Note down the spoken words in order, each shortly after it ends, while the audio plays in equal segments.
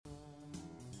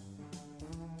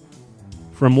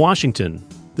From Washington,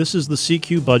 this is the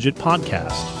CQ Budget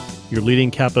Podcast, your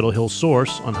leading Capitol Hill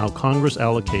source on how Congress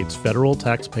allocates federal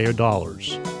taxpayer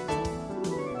dollars.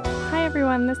 Hi,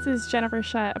 everyone. This is Jennifer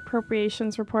Shutt,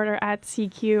 appropriations reporter at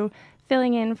CQ,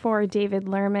 filling in for David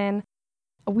Lerman.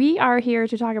 We are here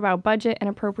to talk about budget and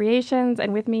appropriations,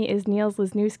 and with me is Niels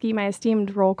Lesniewski, my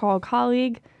esteemed roll call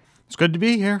colleague. It's good to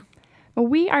be here.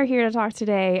 We are here to talk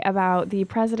today about the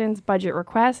president's budget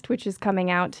request, which is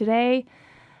coming out today.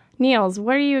 Niels,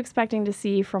 what are you expecting to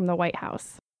see from the White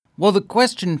House? Well, the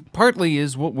question partly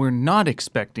is what we're not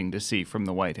expecting to see from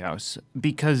the White House,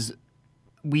 because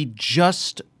we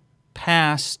just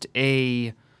passed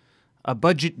a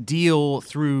budget deal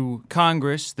through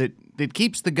Congress that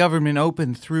keeps the government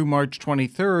open through March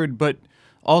 23rd, but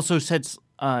also sets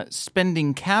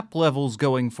spending cap levels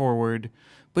going forward.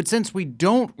 But since we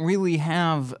don't really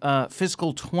have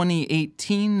fiscal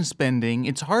 2018 spending,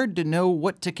 it's hard to know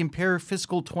what to compare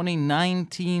fiscal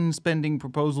 2019 spending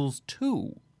proposals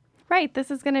to. Right.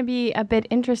 This is going to be a bit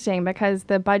interesting because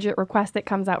the budget request that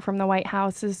comes out from the White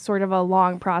House is sort of a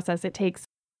long process. It takes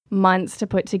months to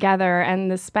put together,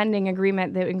 and the spending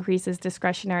agreement that increases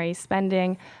discretionary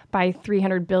spending by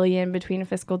 $300 billion between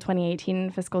fiscal 2018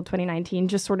 and fiscal 2019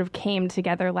 just sort of came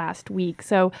together last week.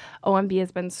 So OMB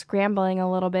has been scrambling a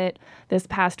little bit this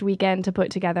past weekend to put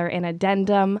together an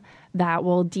addendum that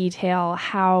will detail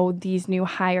how these new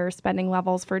higher spending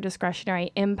levels for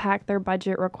discretionary impact their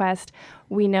budget request.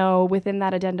 We know within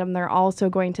that addendum, they're also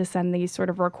going to send these sort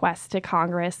of requests to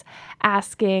Congress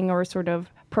asking or sort of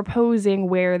proposing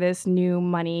where this new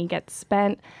money gets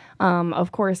spent.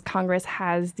 Of course, Congress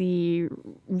has the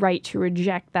right to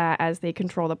reject that as they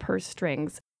control the purse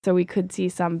strings. So we could see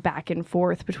some back and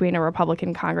forth between a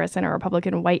Republican Congress and a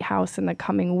Republican White House in the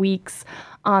coming weeks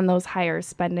on those higher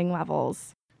spending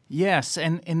levels. Yes,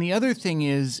 and the other thing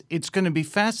is it's going to be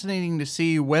fascinating to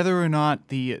see whether or not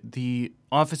the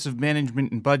Office of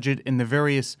Management and Budget and the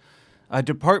various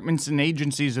departments and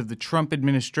agencies of the Trump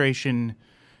administration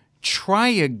try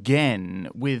again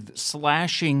with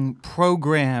slashing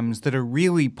programs that are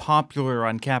really popular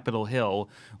on Capitol Hill,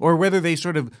 or whether they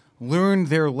sort of learned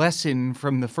their lesson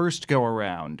from the first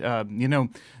go-around.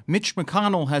 Mitch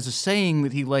McConnell has a saying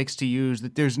that he likes to use,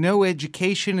 that there's no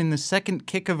education in the second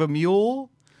kick of a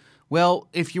mule. Well,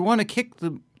 if you want to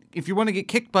get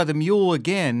kicked by the mule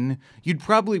again, you'd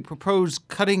probably propose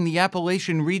cutting the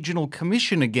Appalachian Regional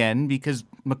Commission again, because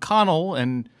McConnell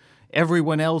and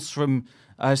everyone else from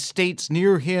states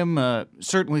near him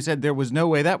certainly said there was no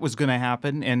way that was going to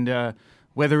happen. And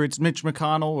whether it's Mitch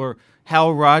McConnell or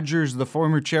Hal Rogers, the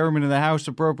former chairman of the House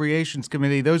Appropriations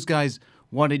Committee, those guys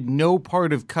wanted no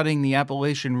part of cutting the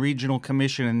Appalachian Regional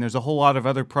Commission, and there's a whole lot of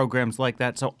other programs like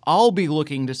that. So I'll be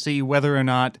looking to see whether or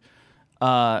not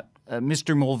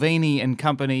Mr. Mulvaney and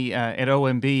company at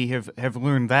OMB have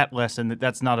learned that lesson, that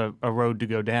that's not a road to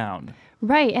go down.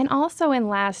 Right. And also in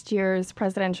last year's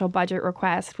presidential budget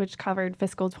request, which covered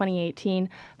fiscal 2018,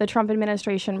 the Trump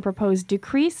administration proposed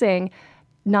decreasing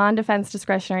non-defense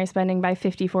discretionary spending by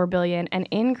 $54 billion and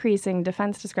increasing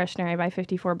defense discretionary by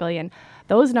 $54 billion.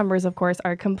 Those numbers, of course,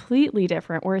 are completely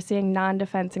different. We're seeing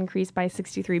non-defense increase by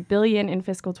 $63 billion in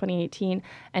fiscal 2018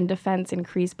 and defense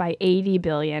increase by $80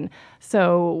 billion.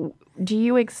 So do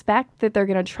you expect that they're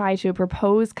going to try to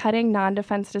propose cutting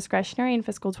non-defense discretionary in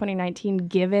fiscal 2019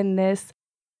 given this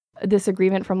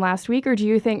agreement from last week, or do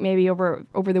you think maybe over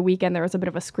the weekend there was a bit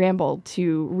of a scramble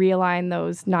to realign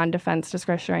those non-defense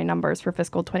discretionary numbers for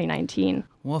fiscal 2019?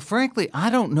 Well, frankly,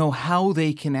 I don't know how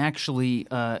they can actually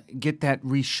get that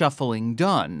reshuffling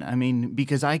done. I mean,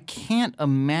 because I can't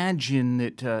imagine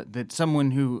that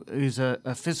someone who is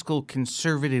a fiscal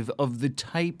conservative of the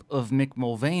type of Mick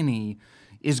Mulvaney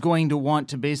is going to want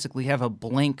to basically have a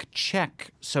blank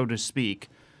check, so to speak,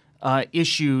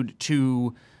 issued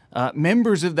to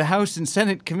members of the House and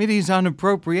Senate committees on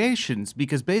appropriations,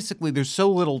 because basically there's so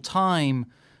little time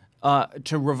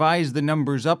to revise the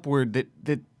numbers upward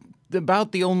that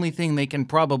about the only thing they can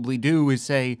probably do is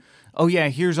say, oh yeah,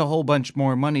 here's a whole bunch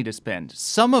more money to spend.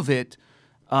 Some of it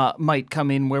might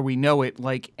come in where we know it,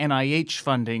 like NIH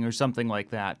funding or something like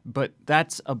that, but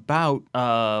that's about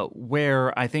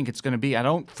where I think it's going to be. I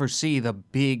don't foresee the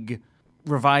big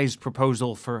revised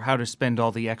proposal for how to spend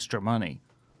all the extra money.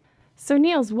 So,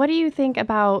 Niels, what do you think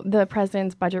about the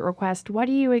president's budget request? What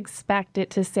do you expect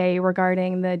it to say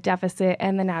regarding the deficit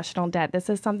and the national debt? This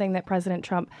is something that President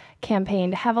Trump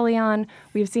campaigned heavily on.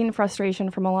 We've seen frustration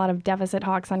from a lot of deficit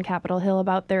hawks on Capitol Hill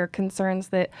about their concerns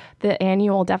that the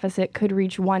annual deficit could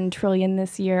reach $1 trillion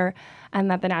this year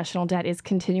and that the national debt is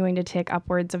continuing to tick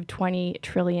upwards of $20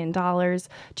 trillion.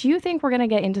 Do you think we're going to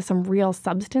get into some real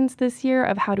substance this year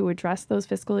of how to address those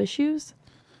fiscal issues?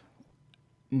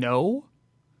 no,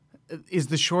 is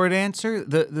the short answer.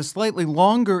 The slightly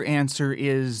longer answer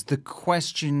is the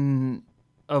question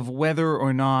of whether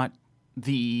or not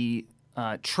the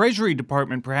Treasury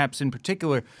Department, perhaps in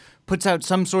particular, puts out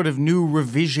some sort of new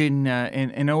revision,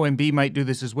 and OMB might do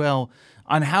this as well,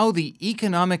 on how the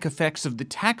economic effects of the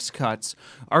tax cuts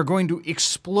are going to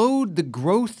explode the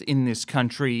growth in this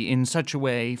country in such a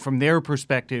way, from their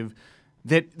perspective,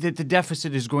 that the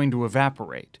deficit is going to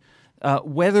evaporate.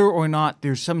 Whether or not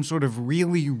there's some sort of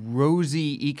really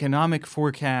rosy economic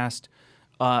forecast,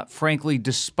 frankly,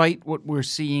 despite what we're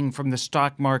seeing from the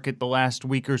stock market the last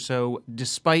week or so,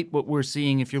 despite what we're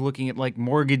seeing if you're looking at like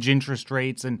mortgage interest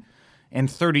rates and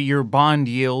 30-year bond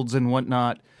yields and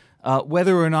whatnot,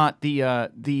 whether or not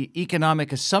the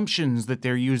economic assumptions that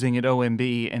they're using at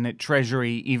OMB and at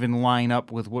Treasury even line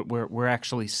up with what we're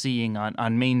actually seeing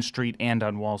on Main Street and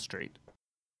on Wall Street.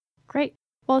 Great.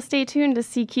 Well, stay tuned to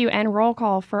CQ and Roll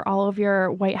Call for all of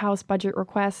your White House budget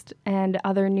requests and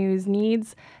other news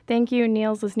needs. Thank you,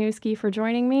 Neil Zesnewski, for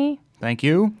joining me. Thank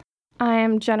you.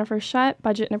 I'm Jennifer Shutt,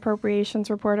 Budget and Appropriations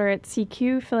reporter at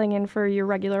CQ, filling in for your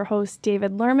regular host,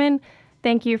 David Lerman.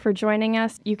 Thank you for joining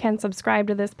us. You can subscribe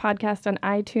to this podcast on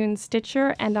iTunes,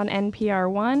 Stitcher, and on NPR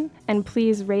One. And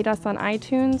please rate us on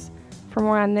iTunes. For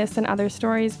more on this and other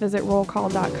stories, visit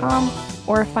rollcall.com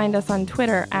or find us on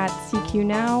Twitter at CQ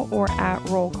Now or at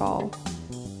Roll Call.